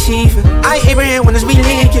Mahomes, he chiefin'. I ain't Abraham Winners, we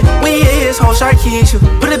linkin'. When he hit his whole shark Keisha.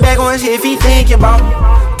 Put it back on his head if he thinking about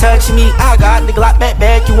touching me. I got the Glock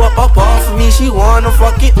back you up off of me. She wanna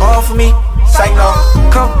fuck it off of me. Say no,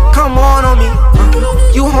 come on me.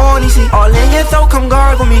 You horny, see, all in your throat, come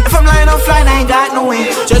gargle me. If I'm lying on flight, I ain't got no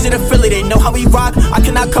win. Jersey to Philly, they know how we rock. I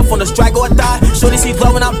cannot cuff on the strike or die. Shorty see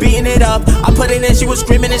glow when I'm beating it up. I put it in, she was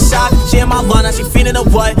screaming in shock. She in my line, now she feeling a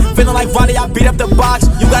what? Feeling like Roddy, I beat up the box.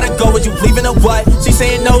 You gotta go, would you leaving a what? She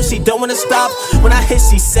saying no, she don't wanna stop. When I hit,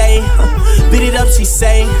 she say, beat it up, she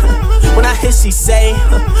say. When I hit, she say,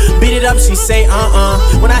 beat it up, she say,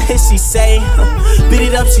 When I hit, she say, beat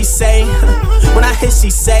it up, she say. When I hit, she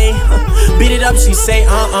say, beat it up, she say,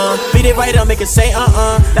 beat it right up, make it say,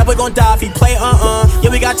 that boy gon' die if he play, yeah,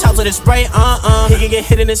 we got chops with the spray, he can get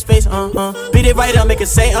hit in his face, beat it right up, make it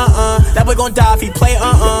say, that boy gon' die if he play,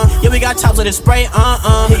 yeah, we got chops with the spray,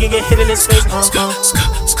 he can get hit in his face,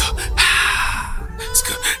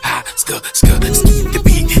 The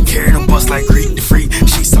beat, carry them bust like Greek the freak.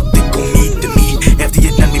 She suck dick gon' eat the meat. After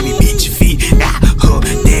you done, make me beat your feet.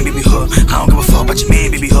 Damn baby, I don't give a fuck about your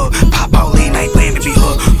man, baby, pop out late night playing, baby,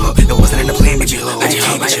 it wasn't in the plan, baby, I just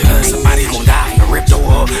can't get your somebody gon' die. I ripped her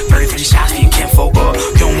up, 33 shots for your can't folk up.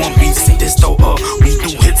 You don't want beats, see this though up. We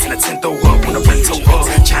do hits in a tent though up. When the rent up,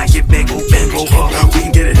 try and get back, go bend over. We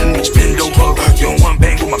can get it in which bend over. You don't want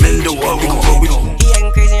bang with my bendo up. We gon' He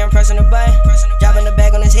acting crazy, I'm pressing the button. Dropping the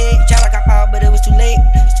bag on his head. Try like I powered, but it was too late.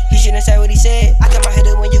 He shouldn't say what he said. I got my head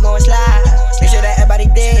up when you gon' slide. Make sure that everybody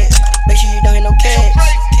dead. Make sure you don't hit no kids.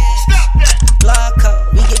 Blood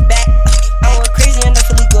cup, we get back. I went crazy enough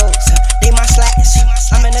for the goats. They my slacks.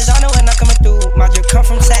 I'm in the zone when I'm coming through. My drip come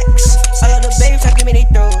from Saks. All of the babes try to give me they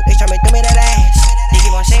throat. They try to throw me that ass. They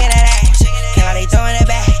keep on shaking that ass. Can't lie, they throwing it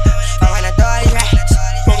back. Fuck around and throw all these racks.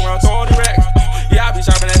 Fuck around, throw all these racks. Yeah, I be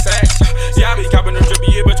shopping at Saks. Yeah, I be copping the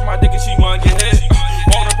drippy. Yeah, bitch, my dick and she wanna get hit.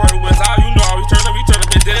 Walk the party with how you know I return up,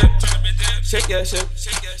 and dip. Shake that shit.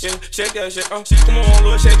 Yeah, shake that shit. Come on,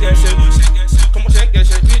 little, shake that shit. Come on, shake that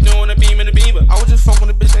shit. We doing the beam in the beamer. I was just fucking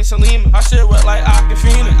with a bitch named Salima. I shit wet like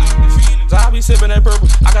Aquafina. So I be sipping that purple.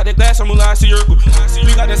 I got that glass from Mulan Circle.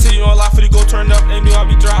 You got that city on lock for the go turn up. They knew I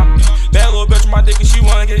be dropped. Bad little bitch with my dick and she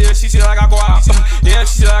wanna get it. She see like I go out. Yeah,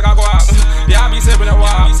 she see like I go out. Yeah, I be sipping that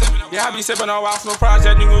wild. Yeah, I be sipping that wild from no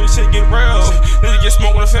project. Nigga, this shit get real. Nigga get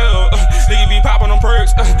smoked on the field. Nigga be popping them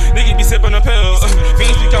perks. Nigga be sipping the pills.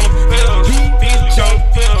 Fiends be coming pills. Fiends be coming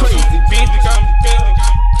pills. Fiends be coming pills.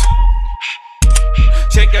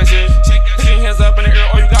 Shake that shit. Put your hands up in the air.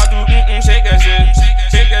 All you gotta do, shake that shit.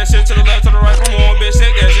 Shake that shit to the left, to the right. Come on, bitch,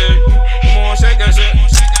 shake that shit. Come on, shake that shit.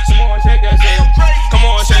 Come on, shake that shit. Come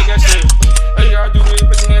on, shake that shit. All you gotta do is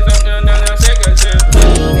put your hands up there, now, shake that shit.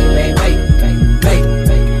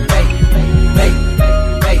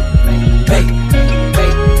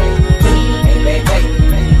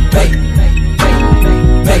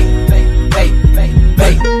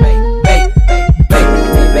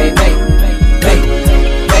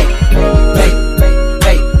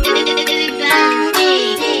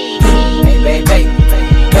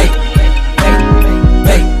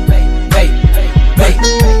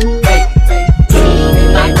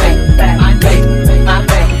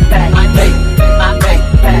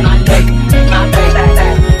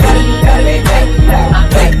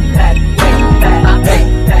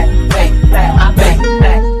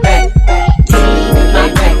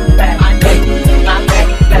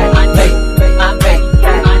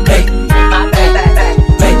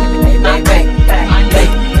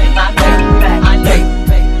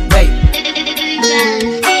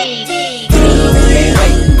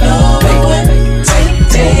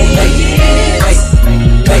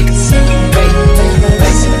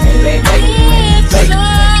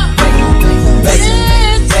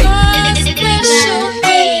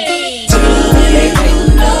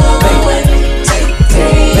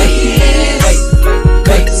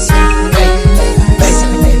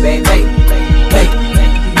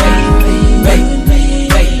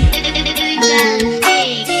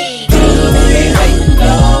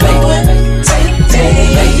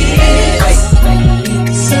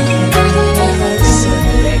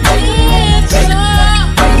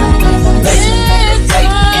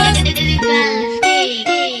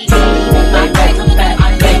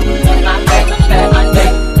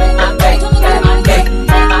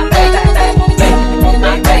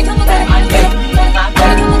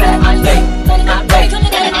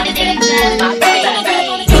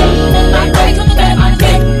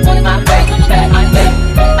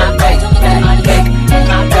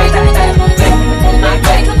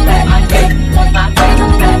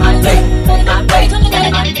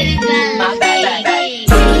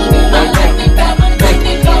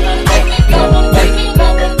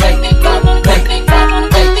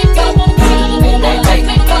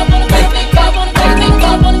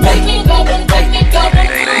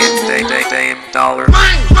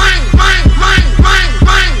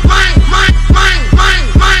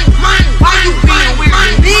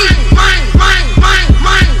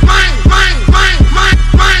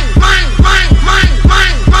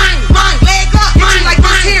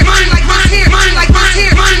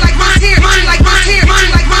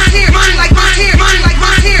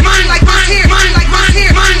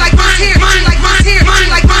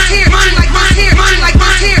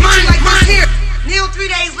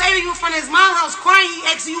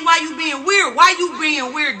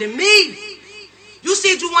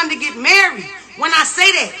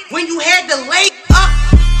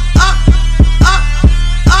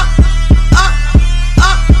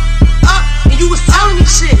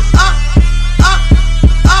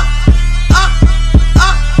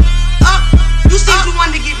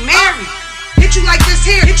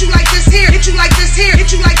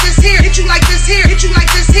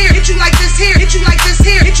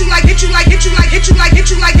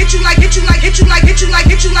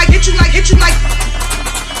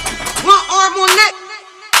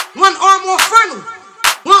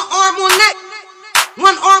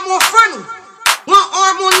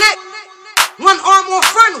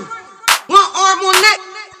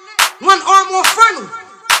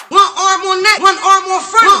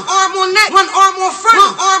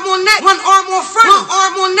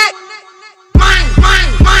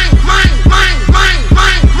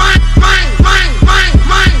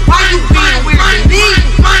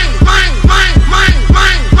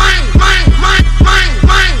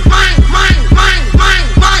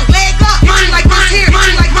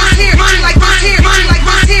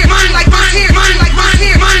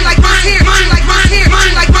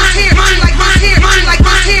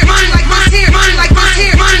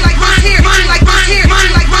 here, hit you like this here, hit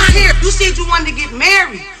you like this here. You said you wanted to get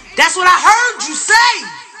married. That's what I heard you say.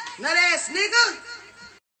 Nut ass nigga.